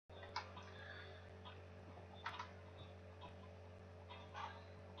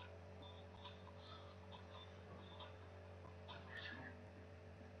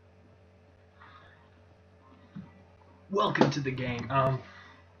Welcome to the game.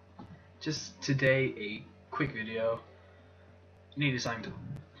 Just today a quick video. Needed something to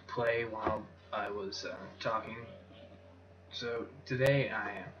play while I was talking. So today I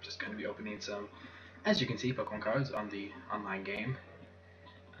am just going to be opening some, as you can see, Pokemon cards on the online game.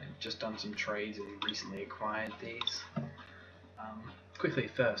 I've just done some trades and recently acquired these. Quickly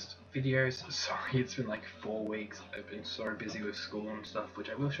first, videos. Sorry, it's been like 4 weeks. I've been so busy with school and stuff, which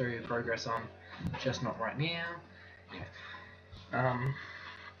I will show you the progress on, just not right now.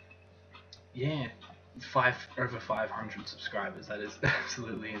 Yeah, over 500 subscribers. That is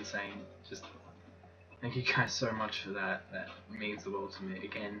absolutely insane. Just thank you guys so much for that. That means the world to me.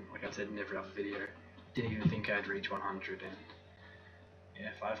 Again, like I said in every other video, didn't even think I'd reach 100, and yeah,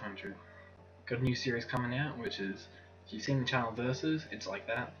 500. Got a new series coming out, which is, if you've seen the channel Versus, it's like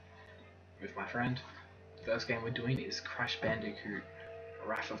that with my friend. The first game we're doing is Crash Bandicoot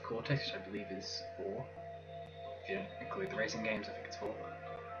Wrath of Cortex, which I believe is 4. If you don't include the racing games, I think it's 4.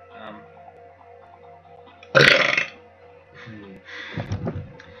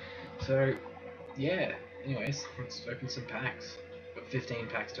 So, yeah, anyways, let's open some packs. Got 15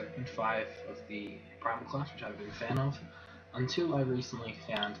 packs to open, 5 of the Primal class, which I've been a fan of, until I recently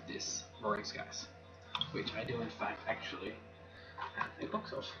found this Roaring Skies, which I do in fact actually have a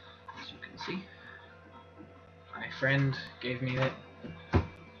box of, as you can see. My friend gave me it.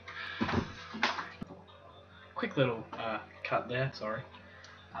 Quick little cut there, sorry.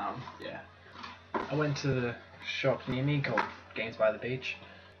 Yeah, I went to the shop near me called Games by the Beach,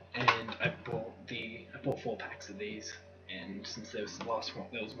 and I bought 4 packs of these. And since there was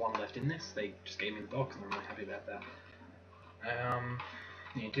one left in this, they just gave me the box, and I'm really happy about that.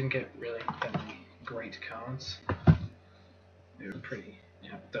 Yeah, didn't get really that many great cards. They were pretty.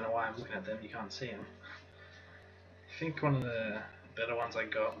 Yeah, don't know why I'm looking at them. You can't see them. I think one of the better ones I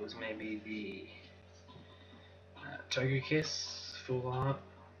got was maybe the Togekiss full art.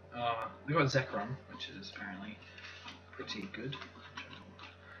 We got Zekrom, which is apparently pretty good.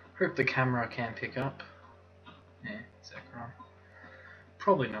 Hope the camera can pick up. Yeah, Zekrom.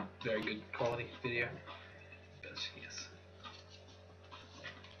 Probably not very good quality video, but yes.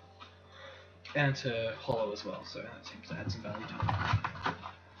 And it's a holo as well, so that seems to add some value to it.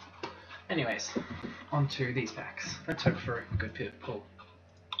 Anyways, on to these packs. Let's hope for a good pull.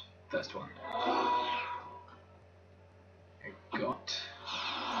 First one. I got...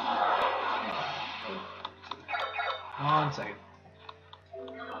 One second.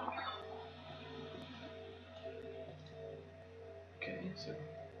 Okay, so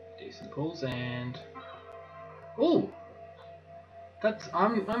decent pulls and... Oh! That's...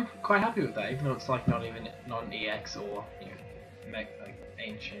 I'm quite happy with that, even though it's like not an EX or, you know, like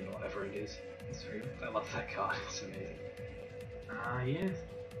ancient or whatever it is. It's very, I love that card, it's amazing. Yeah,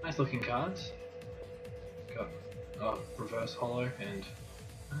 nice looking cards. Got reverse holo and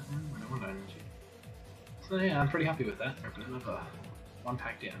one energy. So yeah, I'm pretty happy with that. Open another one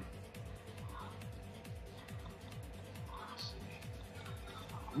pack down.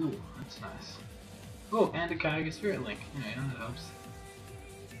 Ooh, that's nice. Oh, and a Kyogre Spirit Link. Yeah, that helps.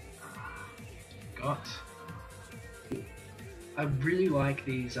 Got. I really like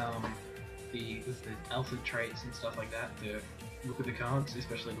these the alpha traits and stuff like that. The look at the cards,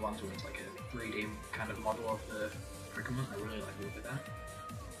 especially the ones where it's like a 3D kind of model of the Pokemon. I really like the look at that.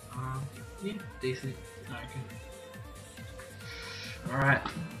 Yeah, decent. Okay. Alright,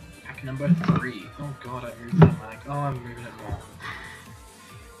 pack number 3. Oh god, I moved that mic. Oh, I'm moving it more.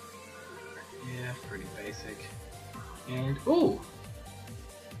 Yeah, pretty basic. And, ooh!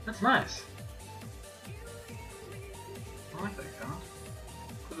 That's nice. I like that card.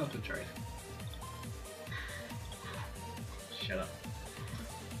 Put it up to trade. Shut up.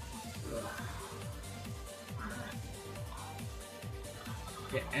 Ugh.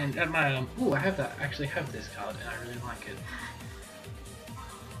 Yeah, and at my ooh, I have that. I actually have this card, and I really like it.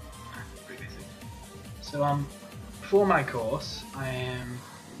 Pretty basic. So for my course, I am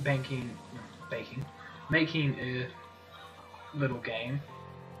making a little game.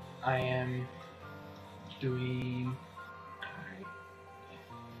 I am doing.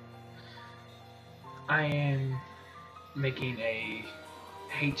 I am making a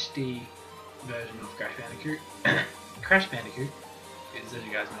HD version of Crash Bandicoot. Crash Bandicoot is, as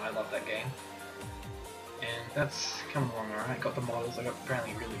you guys know, I love that game. And that's coming along alright. Got the models, I got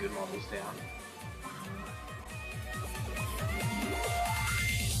apparently really good models down.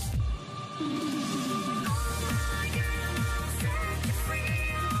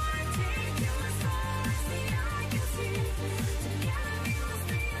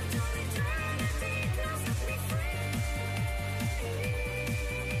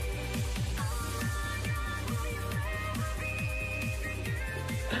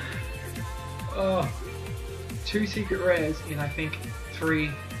 Oh, 2 secret rares in I think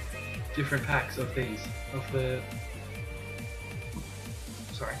 3 different packs of these. Of the...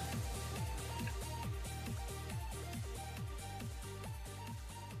 Sorry.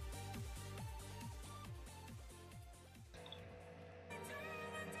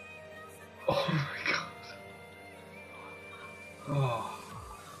 Oh my god. Oh.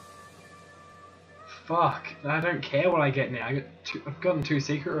 Fuck. I don't care what I get now. I've gotten 2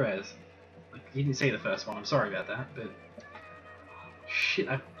 secret rares. Like, you didn't see the first one, I'm sorry about that, but... Shit,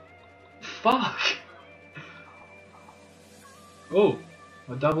 Fuck! Oh,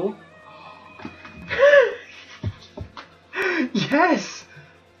 a double. Yes!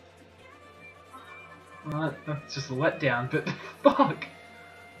 Well, that's just a letdown, but fuck!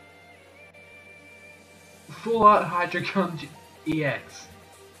 Full Art Hydrocon EX.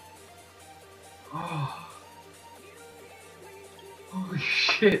 Oh. Holy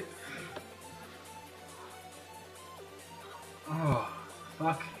shit. Oh,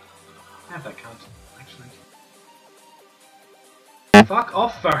 fuck. I have that card, actually. Fuck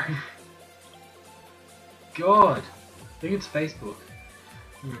off, phone! God. I think it's Facebook.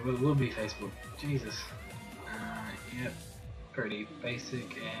 It will be Facebook. Jesus. Yep. Pretty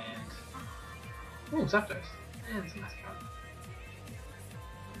basic and... Oh, Zapdos. Yeah, it's a nice card.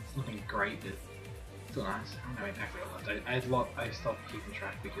 It's nothing great, but it's still nice. I don't know exactly what left. I stopped keeping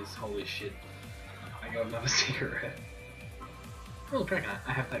track because holy shit, I got another secret rare. Oh, Dragonite.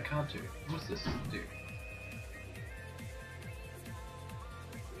 I have that card too. What's this do?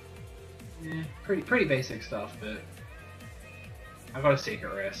 Yeah, pretty basic stuff, but I got a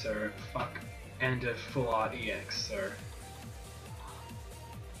secret rare, so fuck, and a full art EX, so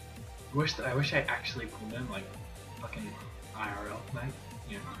I wish I actually pulled them like fucking IRL, mate.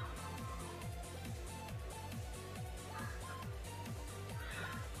 Yeah.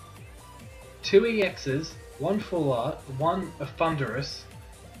 Two EXs, 1 full art, 1 a Thunderous,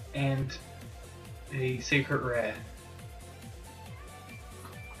 and a secret rare.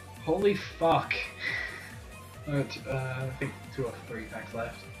 Holy fuck! I think 2 or 3 packs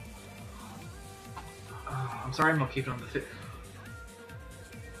left. I'm sorry I'm not keeping on the fit.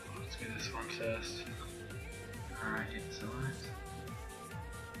 Let's do this one first. Alright, select.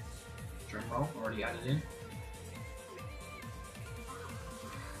 Drum roll, already added in.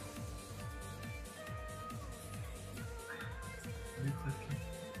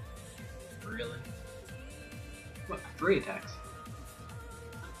 Really? What? 3 attacks?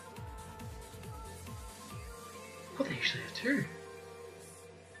 What, they usually have 2?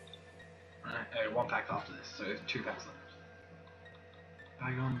 Alright, 1 pack after this, so 2 packs left.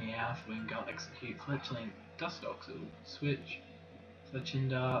 Bagon, Meowth, Wingull, Execute, Fletchling, Dustox, Switch,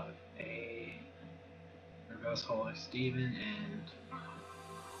 Fletchinder, a Reverse Hollow Steven, and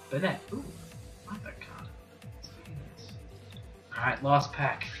Burnett. Ooh, I like that card. Alright, last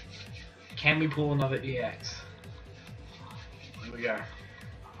pack. Can we pull another EX? Here we go.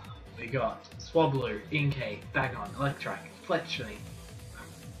 We got Swablu, Inkay, Bagon, Electrike, Fletchling,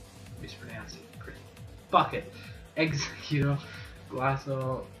 mispronounce it, pretty. Bucket, Executor,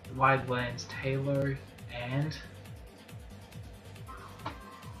 Glycol, Widelands, Taylor, and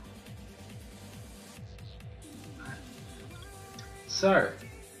so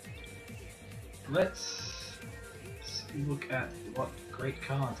let's look at what great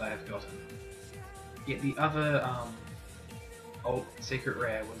cards I have gotten. Yeah, the other old secret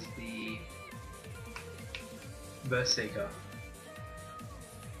rare was the Burst Seeker.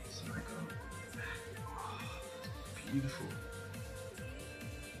 So I got beautiful.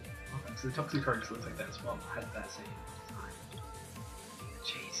 Okay, so the Toxicroak looks like that as well. I had that same design.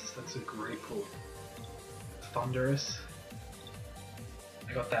 Jesus, that's a great pull. Thunderous.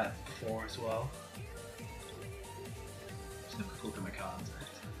 I got that before as well. Just never pulled through my cards.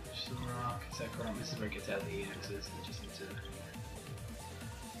 Rock, Zekrom, this is where it gets out of the EXs. I just need to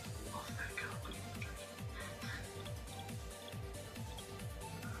off that card.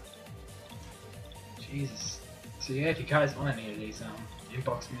 Jesus. So yeah, if you guys want any of these,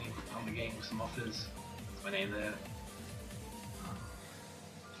 inbox me on the game with some offers. That's my name there.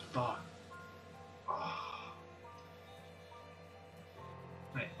 Fuck. Oh.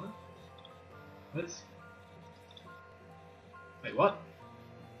 Wait, what? What is? Wait, what?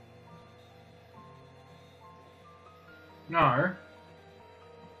 No.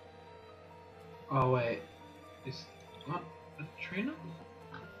 Oh wait. Is what a trainer?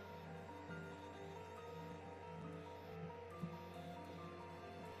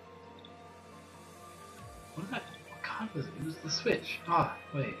 What card was it? It was the Switch. Ah,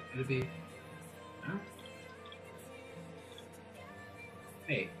 wait, it'd be no?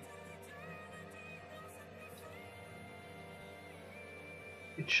 Hey.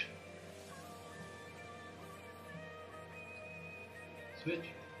 Switch. Switch.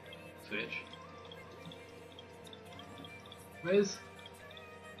 Switch. Where's...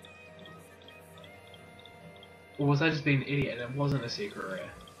 Or was I just being an idiot and it wasn't a secret rare?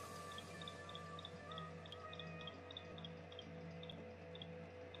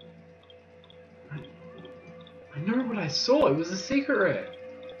 I know what I saw, it was a secret rare.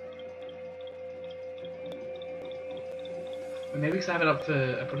 Or maybe because I have it up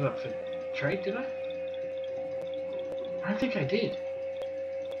for, I put it up for trade, did I? I don't think I did.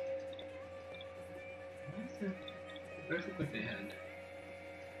 They both look like they had.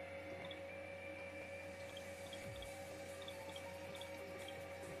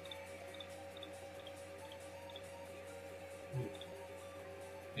 Ooh.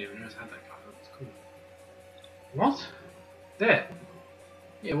 Yeah, we noticed I had that card, that's cool. What? There!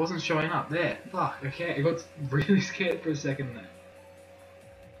 Yeah, it wasn't showing up. There. Fuck, okay, I got really scared for a second there.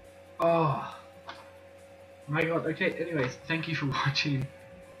 Oh. My god, okay, anyways, thank you for watching.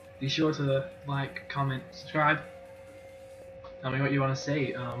 Be sure to like, comment, subscribe. Tell me what you want to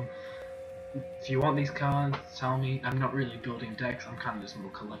see. If you want these cards, tell me. I'm not really building decks, I'm kind of just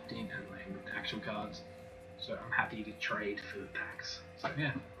more collecting and playing with actual cards. So I'm happy to trade for the packs. So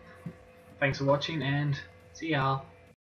yeah. Thanks for watching and see y'all.